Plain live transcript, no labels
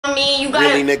You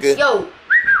gotta, really, nigga? Yo,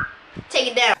 take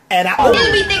it down. And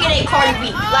Niggas be thinking they Cardi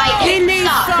B. Like, he needs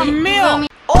some milk.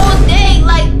 All day,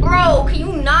 like, bro, can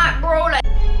you not, bro? Like.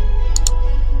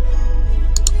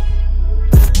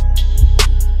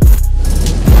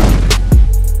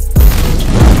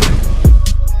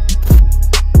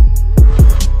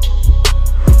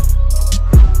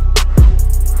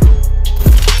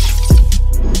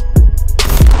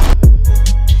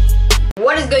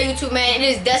 What is good, YouTube, man?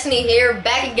 It is Destiny here,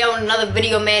 back again with another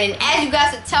video, man. And as you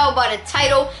guys can tell by the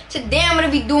title, today I'm gonna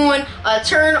be doing a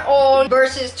turn on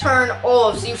versus turn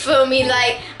offs. You feel me?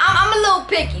 Like, I'm a little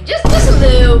picky, just a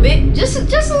little bit, just a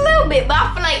little bit. But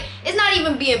I feel like it's not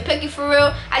even being picky for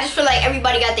real. I just feel like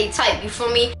everybody got their type. You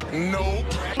feel me? No.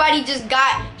 Everybody just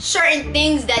got certain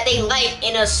things that they like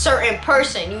in a certain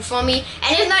person. You feel me?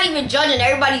 And it's not even judging.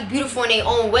 Everybody's beautiful in their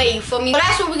own way. You feel me? But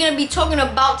that's what we're gonna be talking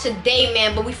about today,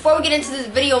 man. But before we get into this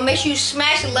video, make sure you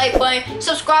smash the like button,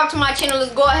 subscribe to my channel.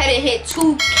 Let's go ahead and hit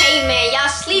 2K, man. Y'all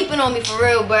sleeping on me for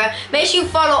real, bro. Make sure you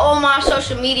follow all my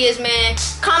social medias, man.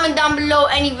 Comment down below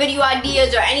any video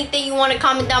ideas or anything you want to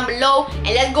comment down below, and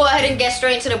let's go ahead and get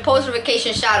straight into the post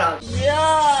notification shout outs.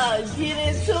 Yeah,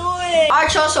 get into it.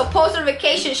 Alright, y'all, so post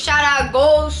notification shout out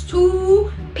goes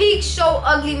to Peak So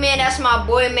Ugly, man. That's my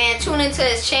boy, man. Tune into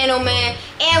his channel, man.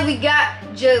 And we got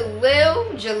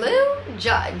Jalil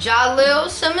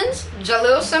Simmons.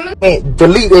 Hey,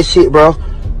 delete that shit, bro.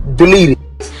 Delete it.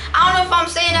 I don't know if I'm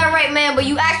saying that right, man, but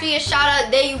you asked me a shout out.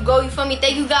 There you go, you feel me?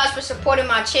 Thank you guys for supporting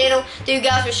my channel. Thank you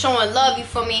guys for showing love, you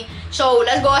feel me? So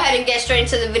let's go ahead and get straight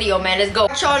into the video, man. Let's go.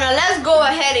 So now let's go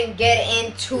ahead and get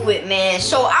into it, man.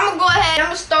 So I'm gonna go ahead, I'm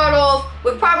gonna start off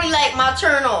with probably like my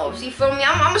turn offs, you feel me?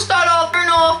 I'm gonna start off turn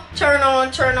off, turn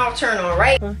on, turn off, turn on,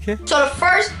 right? Okay. So the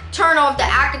first turn off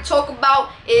that I can talk about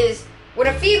is when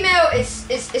a female is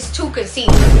too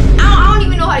conceited. I don't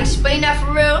even know how to explain that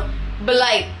for real, but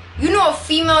like, you know, a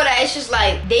female that it's just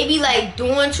like, they be like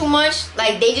doing too much.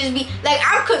 Like, they just be, like,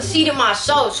 I'm conceited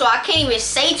myself, so I can't even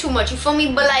say too much, you feel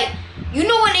me? But like, you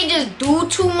know when they just do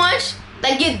too much?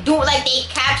 Like, like they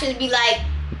captions be like,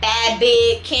 bad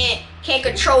bitch, can't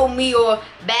control me, or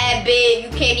bad bitch, you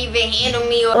can't even handle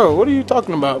me, or Oh, what are you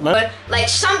talking about, man? but like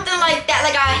something like that.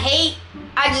 Like,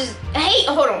 I just hate,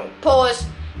 hold on, pause.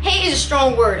 Hate is a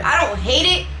strong word. I don't hate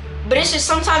it, but it's just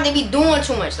sometimes they be doing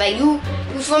too much. Like, you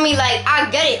feel me? Like, I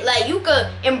get it. Like, you could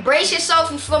embrace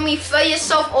yourself, you feel me? Feel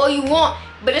yourself all you want,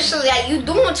 but it's just like, you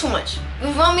doing too much.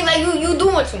 You feel me? Like, you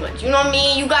doing too much. You know what I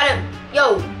mean? You gotta,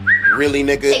 yo, Really,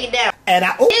 nigga? take it down. And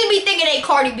Niggas be thinking they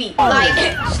Cardi B.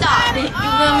 Like, stop. You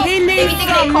feel me? They be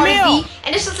thinking they Cardi B.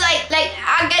 And it's just like,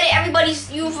 I get it.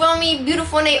 Everybody's, you feel me,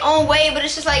 beautiful in their own way. But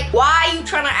it's just like, why are you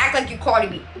trying to act like you Cardi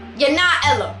B? You're not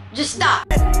Ella. Just stop.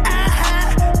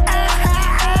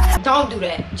 Don't do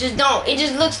that. Just don't. It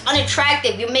just looks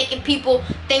unattractive. You're making people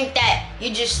think that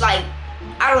you're just like,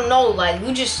 I don't know, like,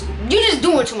 you just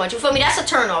doing too much. You feel me? That's a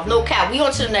turn off. No cap. We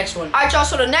on to the next one. Alright, y'all,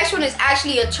 so the next one is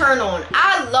actually a turn on.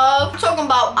 I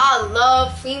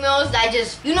love females that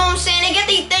just, you know what I'm saying? They get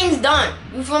these things done.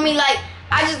 You feel me? Like,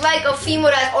 I just like a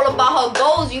female that's all about her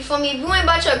goals. You feel me? If you ain't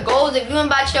about your goals, if you ain't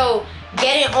about your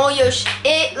getting on your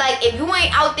shit, like, if you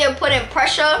ain't out there putting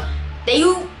pressure,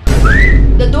 then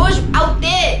the door's out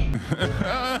there.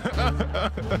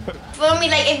 Feel me?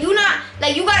 Like, if you not,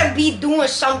 like, you gotta be doing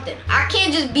something. I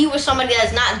can't just be with somebody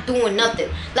that's not doing nothing.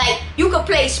 Like, you could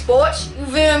play sports, you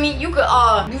feel me? You could,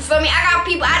 you feel me? I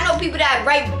know people that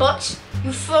write books.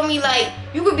 You feel me? Like,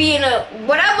 you could be in a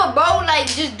whatever, bro. Like,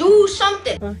 just do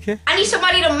something. Okay. I need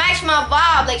somebody to match my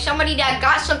vibe. Like, somebody that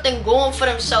got something going for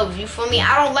themselves. You feel me?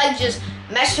 I don't like just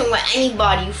messing with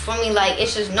anybody. You feel me? Like,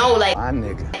 it's just no, like, My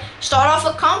nigga. start off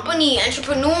a company,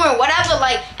 entrepreneur, whatever.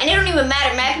 Like, and it don't even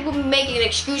matter, man. People be making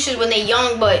excuses when they're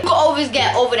young, but you can always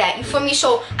get over that. You feel me?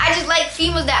 So I just like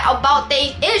females that about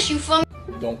they ish. You feel me?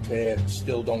 Don't care.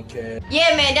 Still don't care.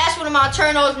 Yeah, man, that's one of my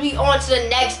turn-offs. We on to the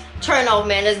next turn-off,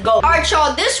 man. Let's go. All right,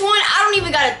 y'all, this one, I don't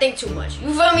even gotta think too much.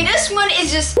 You feel me? This one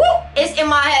is just, it's in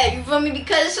my head. You feel me?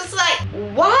 Because it's just like,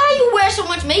 why you wear so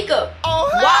much makeup?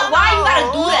 Why you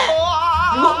gotta do that?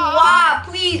 Why?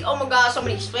 Please, oh my God,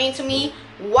 somebody explain to me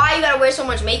why you gotta wear so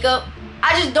much makeup.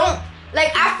 I just don't.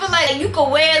 Like, I feel like you could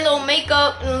wear a little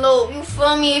makeup and a little, you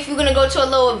feel me, if you're gonna go to a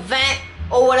little event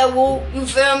or whatever, you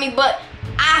feel me? But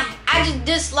I just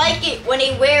dislike it when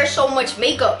they wear so much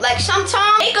makeup. Like,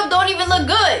 sometimes makeup don't even look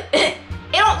good. It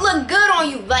don't look good on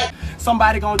you. Like,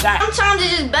 Somebody gonna die. sometimes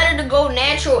it's just better to go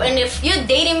natural. And if you're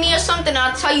dating me or something,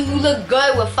 I'll tell you look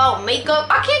good without makeup.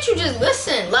 Why can't you just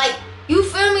listen? Like, you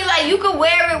feel me? Like, you could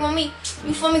wear it when we,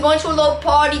 you feel me, going to a little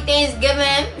party,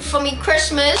 Thanksgiving, you feel me,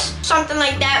 Christmas, something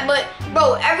like that. But,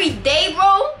 bro, every day,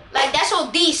 bro, like, that's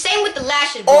OD. Same with the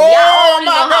lashes, bro. Y'all already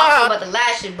know how I feel about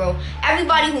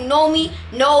everybody who know me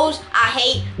knows I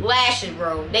hate lashes,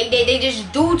 bro. They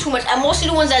just do too much. And most of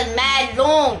the ones that's mad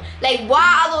long. Like,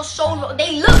 why are those so long?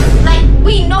 They look like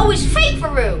we know it's fake for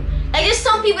real. Like, there's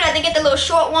some people that they get the little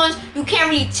short ones, you can't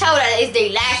really tell that it's their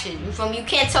lashes. You feel me? You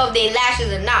can't tell if they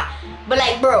lashes or not. But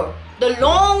like, bro, the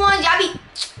long ones, y'all be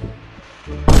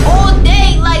all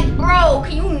day, like, bro,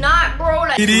 can you not, bro?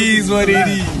 Like, It is what it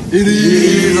is. It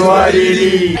is what it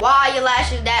is. why are your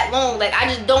lashes that long? Like,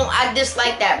 I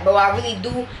dislike that, bro. I really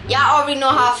do. Y'all already know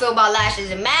how I feel about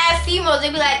lashes. And mad females, they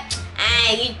be like,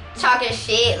 you talking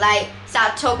shit, like,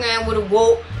 stop talking with a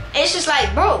whoop. It's just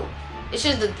like, bro, it's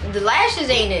just the lashes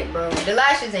ain't it, bro. The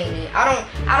lashes ain't it.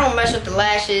 I don't mess with the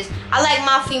lashes. I like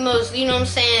my females, you know what I'm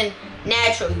saying,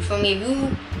 natural. You feel me?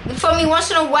 You feel me?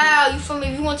 Once in a while, you feel me?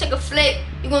 If you want to take a flick,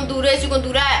 you gonna do this, you gonna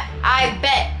do that, I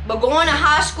bet. But going to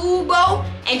high school, bro,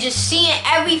 and just seeing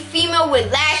every female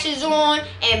with lashes on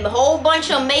and a whole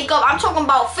bunch of makeup. I'm talking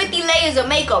about 50 layers of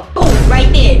makeup. Boom,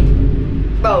 right there.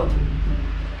 Bro,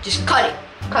 just cut it.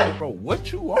 Cut it. Bro,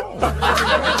 what you on?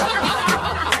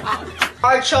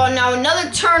 Alright, y'all, now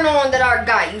another turn on that I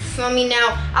got, you feel me?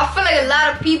 Now, I feel like a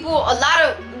lot of people,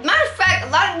 matter of fact, a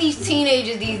lot of these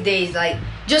teenagers these days, like,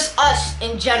 just us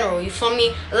in general, you feel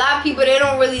me? A lot of people, they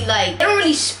don't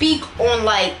really speak on,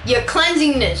 like, your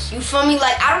cleansingness, you feel me?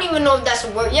 Like, I don't even know if that's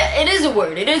a word. Yeah, it is a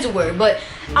word, but,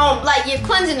 like, your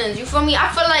cleansingness, you feel me? I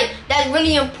feel like that's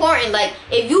really important. Like,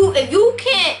 if you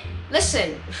can't,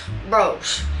 listen, bro,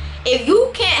 if you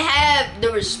can't have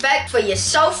the respect for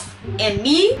yourself and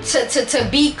me to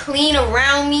be clean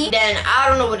around me, then I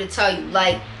don't know what to tell you.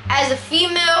 Like, as a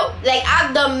female, like,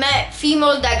 I've done met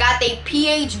females that got their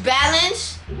pH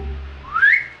balance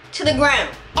to the ground.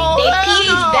 Their pH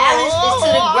balance is to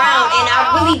the ground, and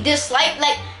I really dislike,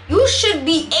 like, you should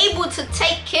be able to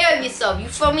take care of yourself, you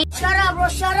feel me? Shut up, bro.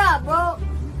 Shut up, bro.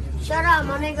 Shut up,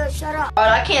 my nigga. Shut up.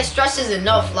 I can't stress this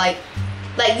enough. Like,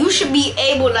 you should be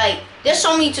able, like, there's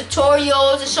so many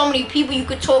tutorials, there's so many people you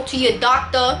could talk to, your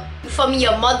doctor, you feel me,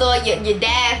 your mother, your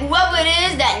dad, whoever it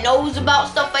is that knows about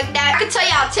stuff like that. I can tell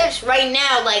y'all tips right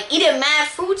now, like, eating mad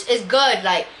fruits is good.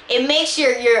 Like, it makes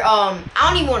your I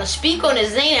don't even want to speak on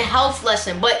this, it ain't a health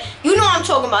lesson, but you know what I'm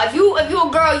talking about. If you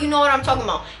a girl, you know what I'm talking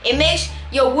about. It makes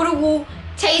your woo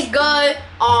taste good.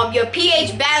 Your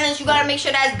pH balance, you gotta make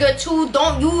sure that's good too.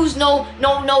 Don't use no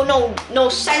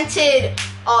scented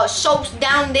soaps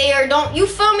down there. Don't, you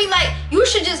feel me? Like, you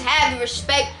should just have the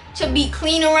respect to be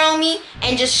clean around me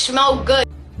and just smell good.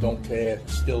 Don't care.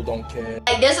 Still don't care.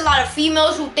 Like, there's a lot of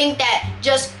females who think that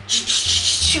just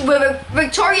with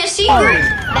Victoria's Secret,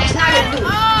 that's not gonna do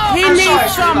it. He I'm needs sorry,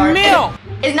 some sweetheart. milk.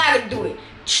 It's not gonna do it.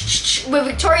 With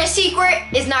Victoria's Secret,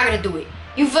 it's not gonna do it.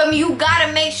 You feel me? You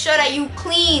gotta make sure that you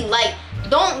clean. Like,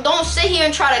 don't sit here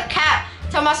and try to cap.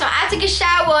 Tell my son, I took a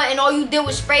shower and all you did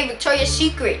was spray Victoria's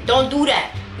Secret. Don't do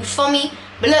that. You feel me?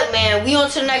 But look, man, we on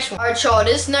to the next one. Alright, y'all,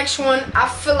 this next one, I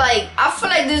feel like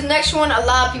this next one, a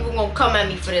lot of people gonna come at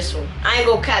me for this one. I ain't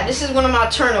gonna cap. This is one of my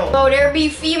turnovers. So there be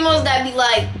females that be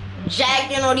like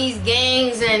jacking all these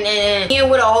gangs and being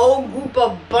with a whole group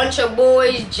of bunch of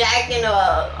boys jacking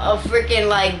a freaking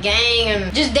like gang,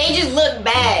 and they just look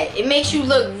bad. It makes you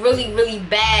look really, really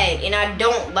bad, and I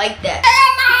don't like that.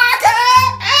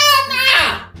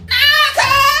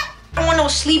 I don't want no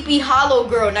Sleepy Hollow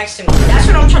girl next to me. That's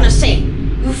what I'm trying to say.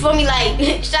 You feel me?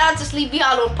 Like, shout out to Sleepy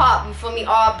Hollow Pop. You feel me?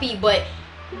 RP. But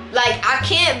like, I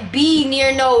can't be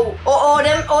near no or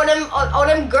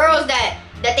them girls that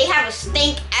they have a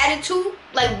stink attitude.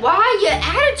 Like, why your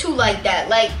attitude like that?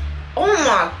 Like, oh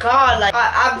my god. Like,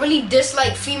 I really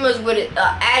dislike females with an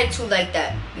attitude like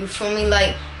that. You feel me?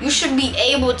 Like, you should be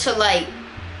able to, like,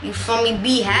 you feel me,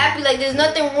 be happy. Like, there's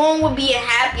nothing wrong with being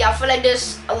happy. I feel like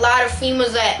there's a lot of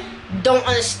females that don't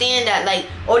understand that, like,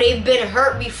 or they've been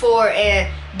hurt before and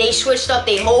they switched up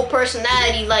their whole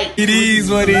personality. Like, It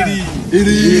is what it is. It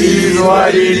is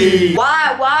what it is.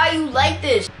 why are you like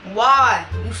this? Why?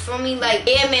 You feel me? Like,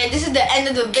 yeah, man, this is the end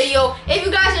of the video. If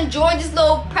you guys enjoyed this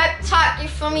little prep talk, you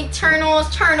feel me, turn ons,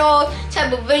 turn off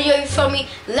type of video, you feel me,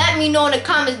 let me know in the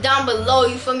comments down below,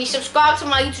 you feel me. Subscribe to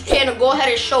my YouTube channel, go ahead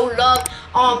and show love.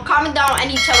 Comment down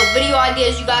any type of video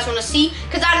ideas you guys want to see,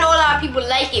 because I know a lot of people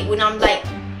like it when I'm like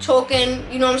talking,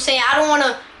 you know what I'm saying. I don't want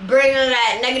to bring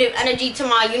that negative energy to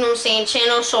my, you know what I'm saying,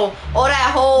 channel. So all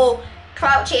that whole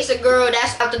clout chaser girl,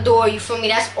 that's out the door, you feel me,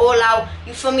 that's all out,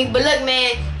 you feel me. But look,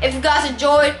 man, if you guys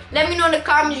enjoyed, let me know in the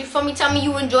comments, you feel me. Tell me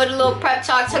you enjoyed the little prep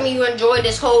talk, tell me you enjoyed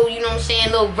this whole, you know what I'm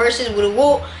saying, little verses with a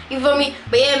whoop, you feel me.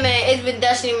 But yeah, man, it's been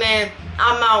Destiny, man.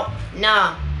 I'm out.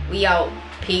 Nah, we out.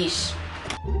 Peace.